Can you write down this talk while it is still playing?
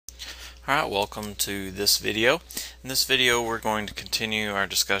Alright, welcome to this video. In this video we're going to continue our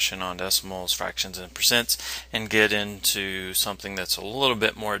discussion on decimals, fractions, and percents and get into something that's a little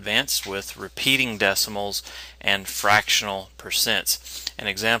bit more advanced with repeating decimals and fractional percents. An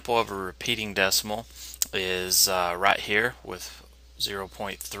example of a repeating decimal is right here with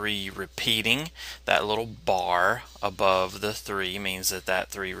 0.3 repeating. That little bar above the 3 means that that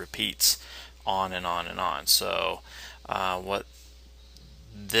 3 repeats on and on and on. So what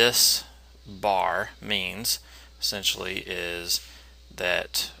this bar means essentially is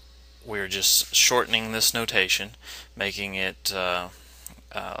that we're just shortening this notation, making it a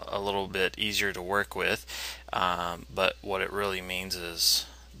little bit easier to work with, but what it really means is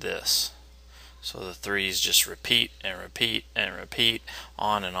this. So the 3's just repeat and repeat and repeat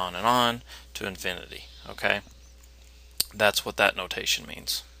on and on and on to infinity. Okay, that's what that notation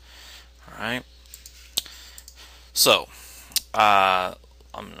means. Alright, so I'm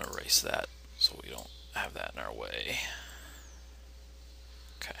going to erase that so we don't have that in our way.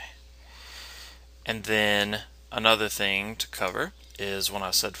 Okay. And then another thing to cover is when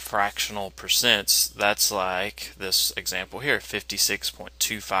I said fractional percents, that's like this example here,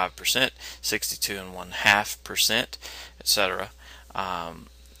 56.25%, 62.5%, etc.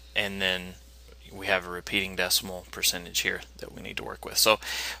 And then we have a repeating decimal percentage here that we need to work with. So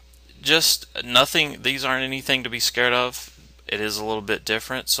just nothing, these aren't anything to be scared of. It is a little bit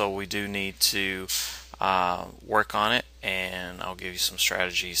different, so we do need to work on it, and I'll give you some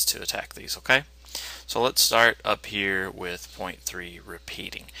strategies to attack these. Okay, so let's start up here with 0.3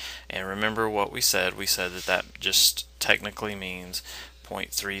 repeating, and remember what we said. We said that that just technically means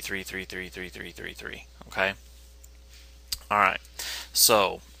 0.33333333. Okay, alright,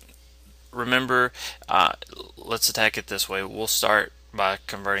 so remember, let's attack it this way. We'll start by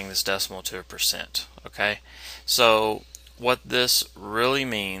converting this decimal to a percent. Okay, so what this really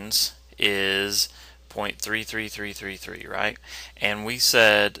means is 0.33333, right? And we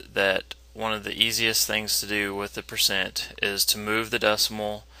said that one of the easiest things to do with the percent is to move the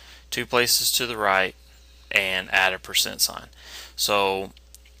decimal 2 places to the right and add a percent sign. So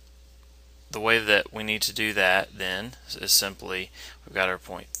the way that we need to do that then is simply, we've got our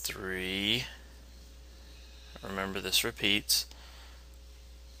 0.3, remember this repeats,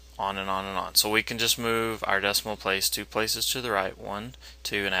 on and on and on. So we can just move our decimal place 2 places to the right, 1,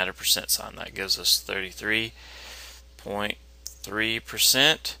 2, and add a percent sign. That gives us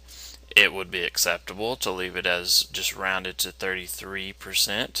 33.3%. It would be acceptable to leave it as just rounded to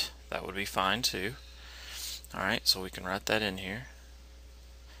 33%. That would be fine too. Alright, so we can write that in here.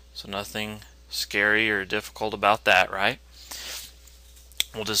 So nothing scary or difficult about that, right?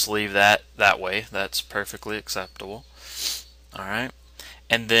 We'll just leave that that way. That's perfectly acceptable. Alright.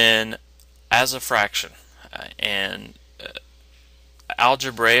 And then as a fraction,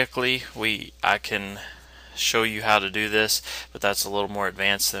 algebraically I can show you how to do this, but that's a little more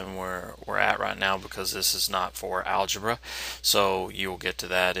advanced than we're at right now because this is not for algebra. So you'll get to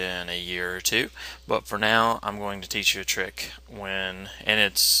that in a year or two. But for now, I'm going to teach you a trick and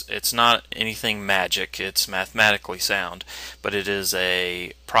it's not anything magic. It's mathematically sound, but it is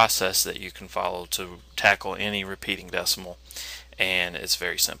a process that you can follow to tackle any repeating decimal. And it's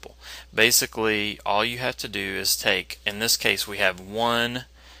very simple. Basically, all you have to do is take, in this case we have one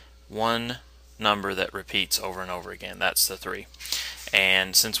number that repeats over and over again. That's the 3.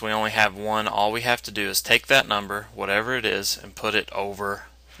 And since we only have one, all we have to do is take that number, whatever it is, and put it over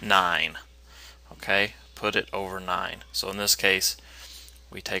 9. Okay? Put it over 9. So in this case,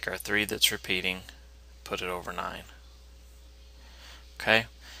 we take our 3 that's repeating, put it over 9. Okay?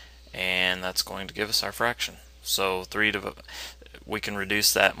 And that's going to give us our fraction. So we can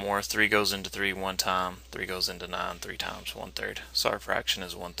reduce that more. 3 goes into 3 one time, 3 goes into 9 3 times, 1/3. So our fraction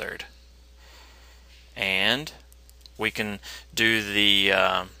is 1/3. And we can do the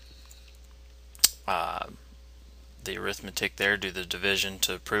arithmetic there, do the division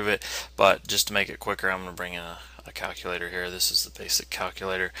to prove it, but just to make it quicker, I'm going to bring in a calculator here. This is the basic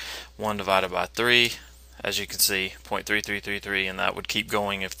calculator. 1 divided by 3, as you can see, 0.3333, and that would keep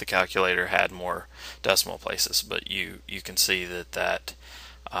going if the calculator had more decimal places, but you can see that that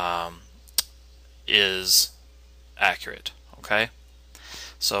is accurate. Okay,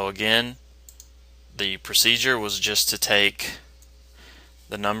 so again, the procedure was just to take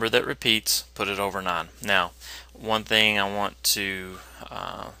the number that repeats, put it over 9. Now, one thing I want to,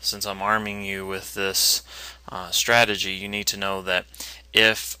 since I'm arming you with this strategy, you need to know that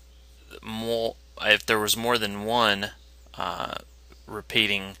if there was more than one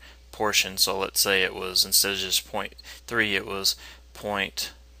repeating portion, so let's say it was, instead of just 0.3, it was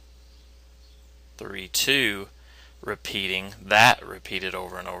 0.32, repeated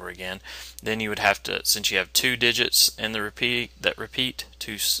over and over again, then you would have to, since you have two digits in the repeat,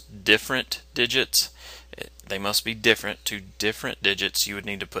 two different digits, they must be different, two different digits, you would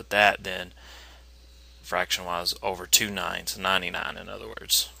need to put that then fraction wise over 2 nines, 99 in other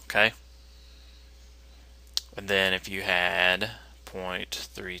words. Okay, and then if you had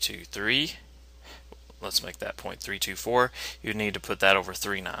 0.323, let's make that 0.324, you'd need to put that over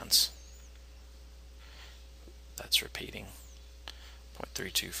 3 nines. That's repeating.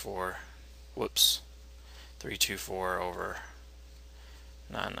 0.324, whoops, 324 over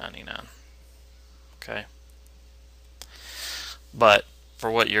 999. Okay, but for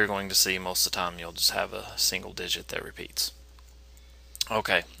what you're going to see, most of the time you'll just have a single digit that repeats.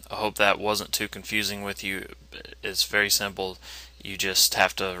 Okay, I hope that wasn't too confusing with you. It's very simple. You just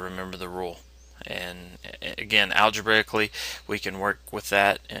have to remember the rule. And again, algebraically, we can work with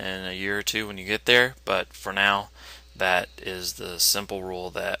that in a year or two when you get there, but for now, that is the simple rule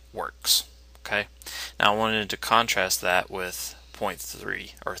that works. Okay, now I wanted to contrast that with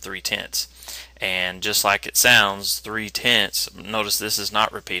 0.3 or 3/10, and just like it sounds, 3/10, notice this is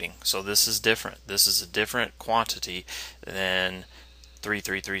not repeating, so this is different. This is a different quantity than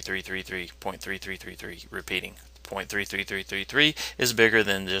 0.333333 repeating. 0.33333 is bigger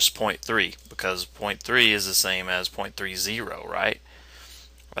than just 0.3, because 0.3 is the same as 0.30, right?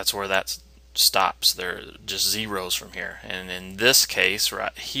 That's where that stops. They're just zeros from here. And in this case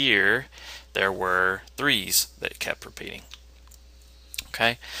right here, there were threes that kept repeating.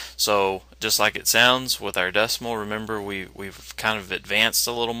 Okay, so just like it sounds with our decimal, remember we've kind of advanced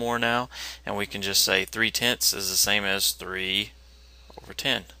a little more now, and we can just say 3/10 is the same as 3 over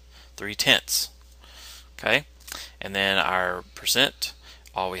 10, 3/10. Okay, and then our percent,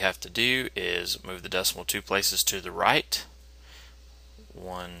 all we have to do is move the decimal 2 places to the right.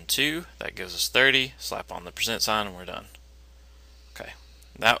 1, 2, that gives us 30. Slap on the percent sign and we're done. Okay,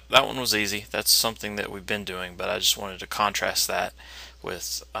 that one was easy. That's something that we've been doing, but I just wanted to contrast that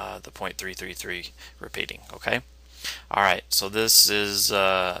with the 0.333 repeating. Okay, all right, so this is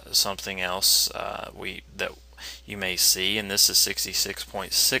something else that you may see, and this is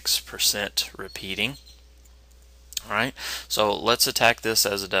 66.6% repeating. All right, so let's attack this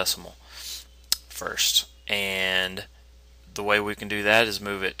as a decimal first, and the way we can do that is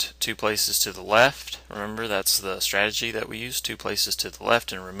move it 2 places to the left. Remember, that's the strategy that we use, 2 places to the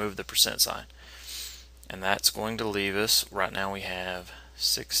left, and remove the percent sign. And that's going to leave us, right now we have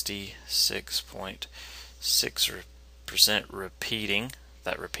 66.6% repeating.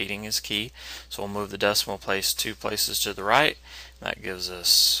 That repeating is key. So we'll move the decimal place 2 places to the right. That gives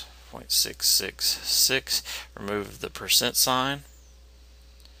us 0.666. Remove the percent sign.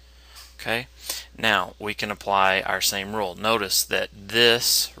 Okay, now we can apply our same rule. Notice that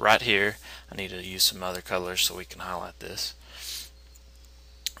this right here, I need to use some other colors so we can highlight this.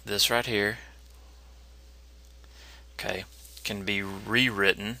 This right here, okay, can be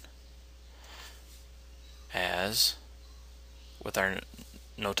rewritten as, with our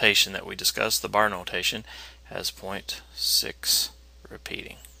notation that we discussed, the bar notation, as 0.6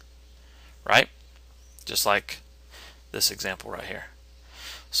 repeating, right? Just like this example right here.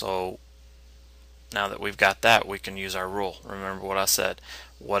 So now that we've got that, we can use our rule. Remember what I said.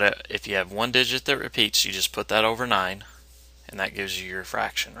 If you have one digit that repeats, you just put that over 9, and that gives you your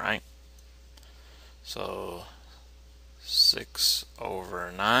fraction, right? So 6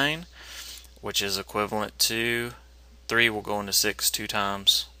 over 9, which is equivalent to 3 will go into 6 2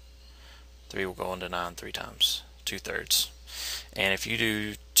 times, 3 will go into 9 3 times, 2/3. And if you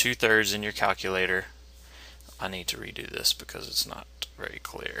do 2/3 in your calculator, I need to redo this because it's not very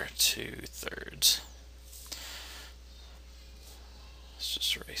clear. 2/3. Let's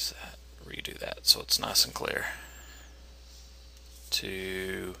just erase that, redo that so it's nice and clear.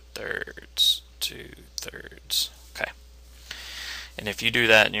 2/3, 2/3. Okay. And if you do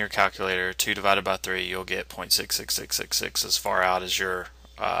that in your calculator, 2 divided by 3, you'll get 0.66666 as far out as your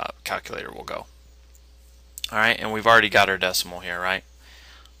calculator will go. Alright, and we've already got our decimal here, right?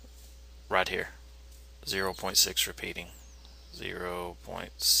 Right here. 0.6 repeating.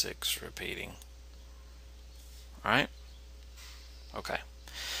 0.6 repeating. Alright? Okay.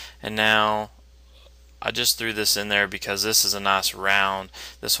 And now I just threw this in there because this is a nice round.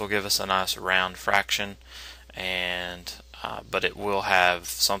 This will give us a nice round fraction, and but it will have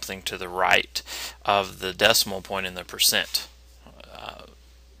something to the right of the decimal point in the percent.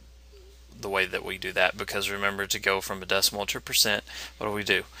 The way that we do that, because remember, to go from a decimal to a percent, what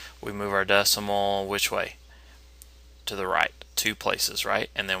do? We move our decimal which way? To the right, 2 places, right?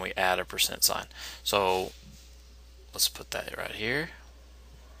 And then we add a percent sign. So let's put that right here.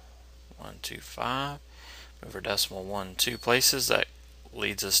 125 Move our decimal 1 2 places. That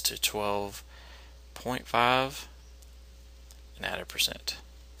leads us to 12.5 and add a percent.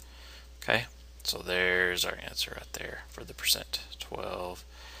 Okay, so there's our answer right there for the percent,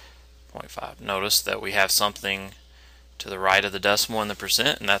 12.5. Notice that we have something to the right of the decimal in the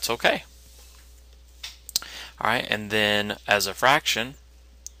percent, and that's okay. Alright, and then as a fraction,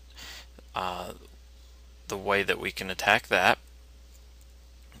 the way that we can attack that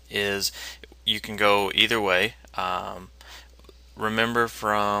is you can go either way. Remember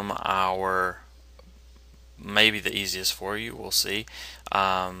from our, maybe the easiest for you, we'll see.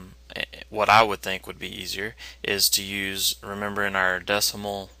 What I would think would be easier is to use, remember in our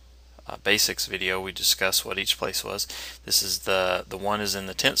decimal basics video we discussed what each place was. This is the 1 is in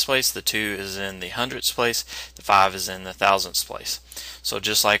the tenths place, the 2 is in the hundredths place, the 5 is in the thousandths place. So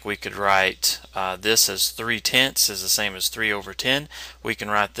just like we could write this as 3/10 is the same as 3 over 10, we can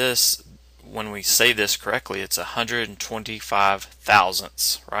write this, when we say this correctly, it's 125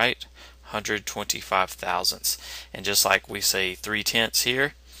 thousandths, right? 125 thousandths. And just like we say 3/10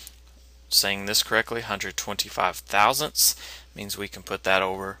 here, saying this correctly, 125 thousandths means we can put that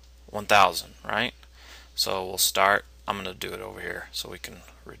over 1,000, right? So we'll start, I'm going to do it over here so we can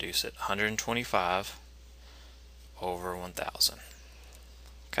reduce it. 125 over 1,000.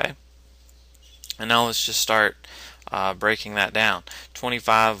 Okay? And now let's just start breaking that down.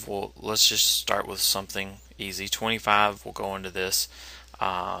 25, let's just start with something easy. 25 will go into this,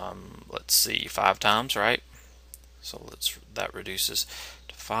 let's see, 5 times, right? So that reduces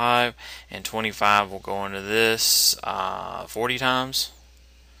to 5, and 25 will go into this 40 times.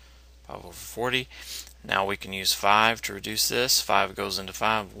 5 over 40. Now we can use 5 to reduce this. 5 goes into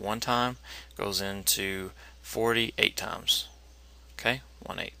 5 1 time, goes into 40 8 times. Okay,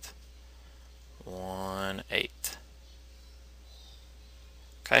 1/8. 1/8.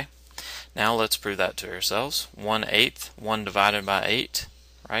 Okay, now let's prove that to ourselves. 1/8, 1 divided by 8,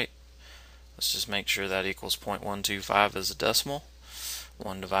 right? Let's just make sure that equals 0.125 as a decimal.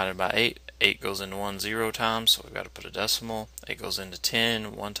 1 divided by 8, 8 goes into 1 0 times, so we've got to put a decimal. 8 goes into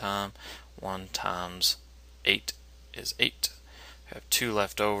 10 1 time, 1 times 8 is 8. We have 2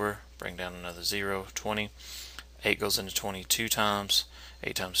 left over, bring down another 0, 20. 8 goes into 22 times,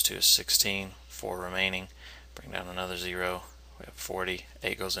 8 times 2 is 16, 4 remaining, bring down another 0, we have 40.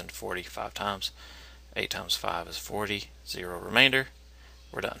 8 goes into 40 5 times, 8 times 5 is 40, 0 remainder,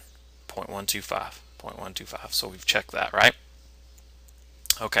 we're done. 0.125, so we've checked that, right?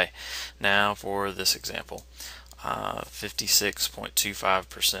 Okay, now for this example,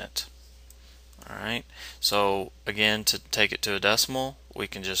 56.25%. Alright, so again, to take it to a decimal, we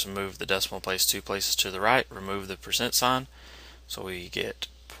can just move the decimal place 2 places to the right, remove the percent sign, so we get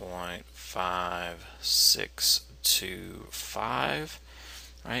 0.5625,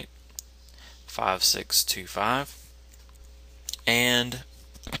 right? 5625. And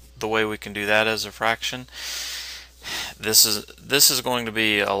the way we can do that as a fraction, this is going to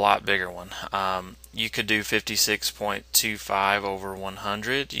be a lot bigger one. You could do 56.25 over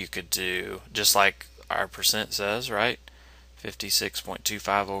 100. You could do just like our percent says, right?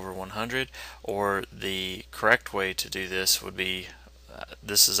 56.25 over 100. Or the correct way to do this would be,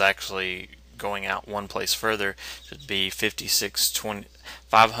 this is actually going out one place further, should be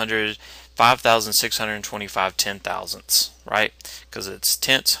 5,625 ten thousandths, right? Because it's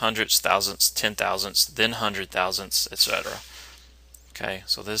tenths, hundredths, thousandths, 10 thousandths, then 100 thousandths, etc. Okay,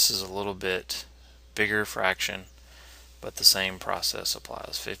 so this is a little bit bigger fraction, but the same process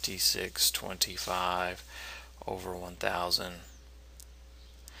applies. 5625 over 1,000.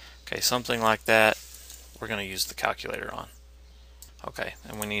 Okay, something like that. We're going to use the calculator on. Okay,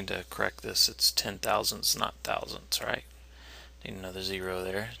 and we need to correct this. It's 10 thousandths, not thousandths, right? Need another 0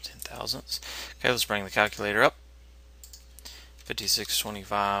 there, 10 thousandths. Okay, let's bring the calculator up.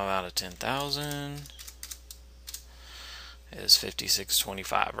 5625 out of 10,000 is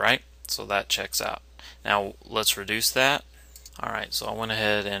 5625, right? So that checks out. Now let's reduce that. Alright, so I went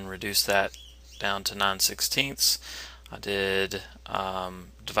ahead and reduced that down to 9/16. I did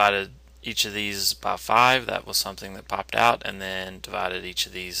divided each of these by 5. That was something that popped out, and then divided each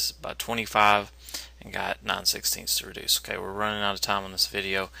of these by 25 and got 9/16 to reduce. Okay, we're running out of time on this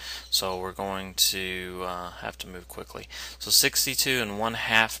video, so we're going to have to move quickly. So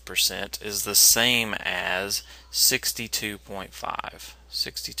 62.5% is the same as 62.5.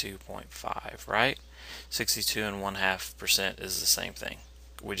 62.5, right? 62.5% is the same thing.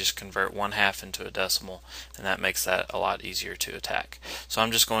 We just convert 1/2 into a decimal, and that makes that a lot easier to attack. So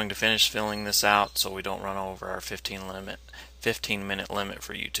I'm just going to finish filling this out so we don't run over our 15-minute limit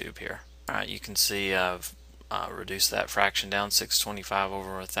for YouTube here. Alright, you can see I've reduce that fraction down, 625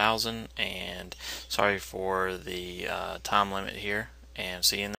 over 1,000. And sorry for the time limit here, and see you in the